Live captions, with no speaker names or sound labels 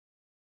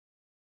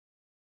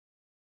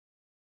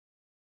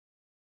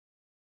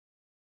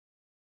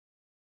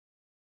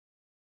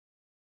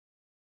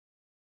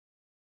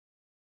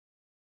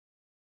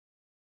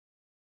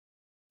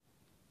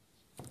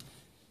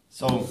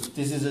So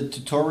this is a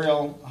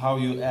tutorial how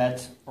you add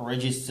or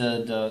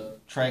register the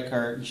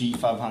tracker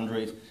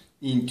G500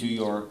 into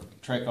your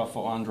tracker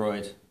for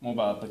Android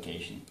mobile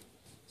application.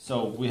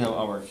 So we have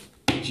our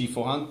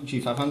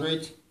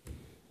G500,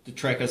 the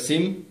tracker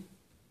SIM,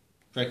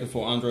 tracker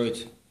for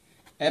Android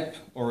app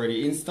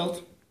already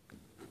installed.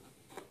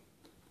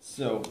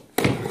 So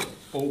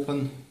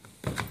open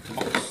the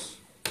box,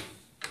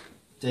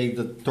 take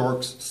the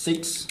Torx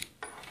 6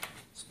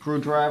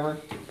 screwdriver,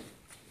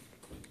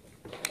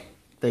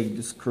 take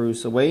the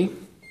screws away,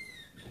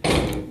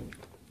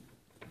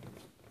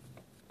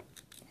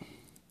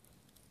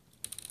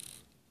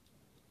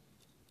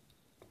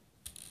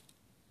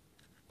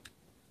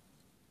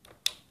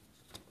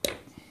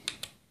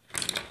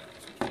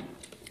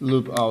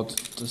 loop out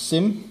the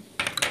SIM,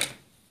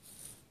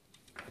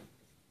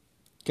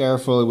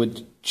 carefully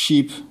with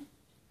chip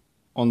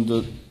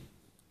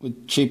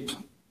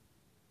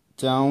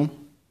down,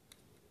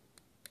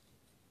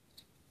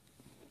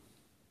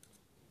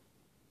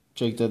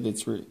 check that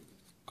it's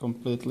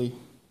completely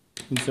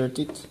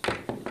inserted,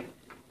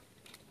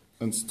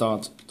 and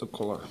start the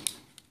collar.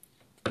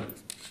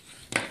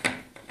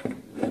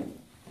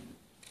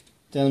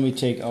 Then we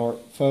take our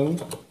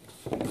phone,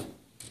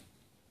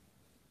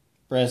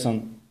 press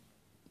on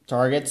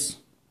targets,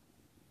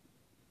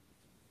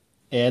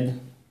 add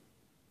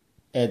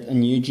a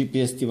new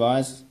GPS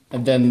device,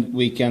 and then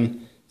we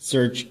can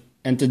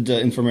enter the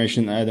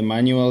information either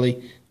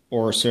manually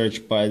or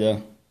search by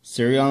the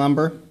serial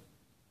number.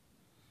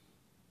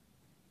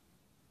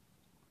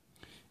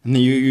 And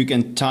then you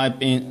can type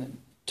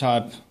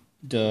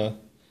the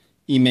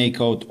email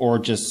code or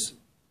just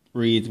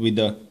read with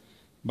the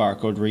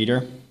barcode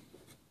reader.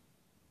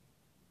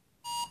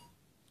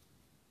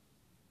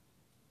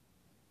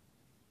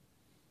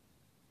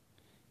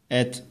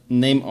 Add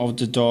name of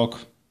the dog,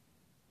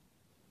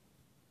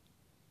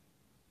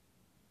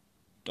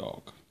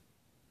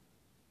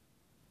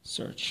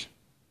 search.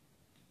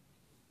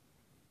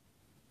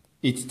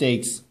 It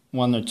takes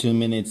 1 or 2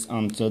 minutes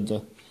until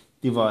the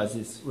device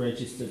is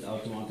registered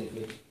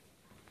automatically.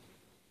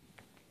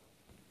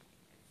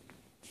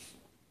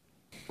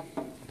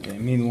 Okay,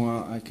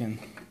 meanwhile I can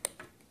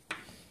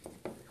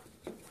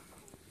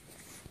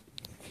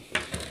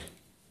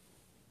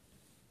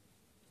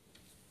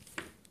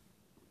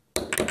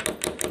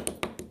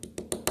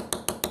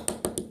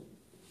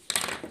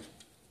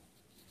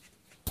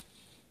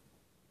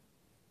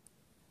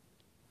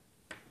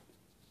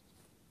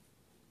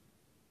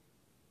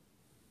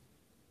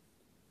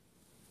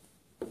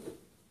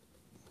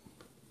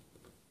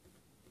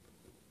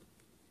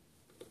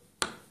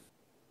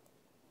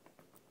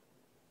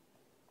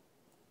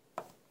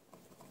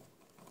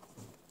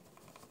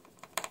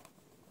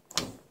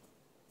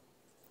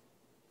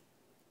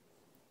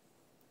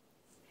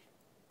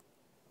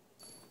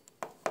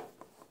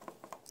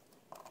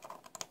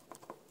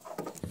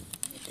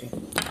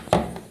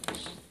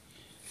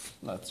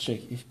let's check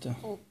if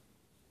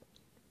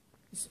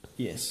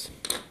yes,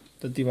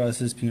 the device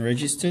has been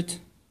registered.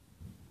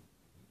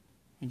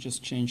 I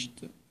just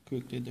changed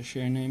quickly the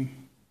share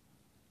name.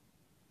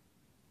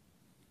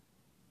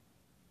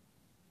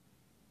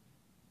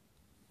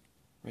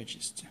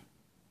 Register.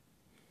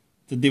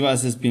 The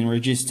device has been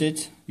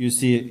registered. You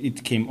see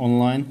it came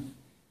online.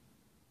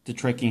 The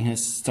tracking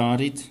has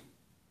started,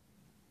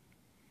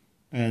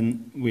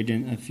 and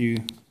within a few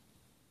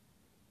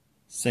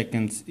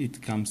seconds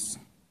it comes.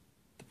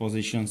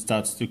 Position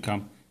starts to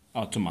come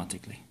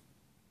automatically.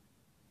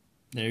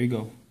 There you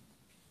go.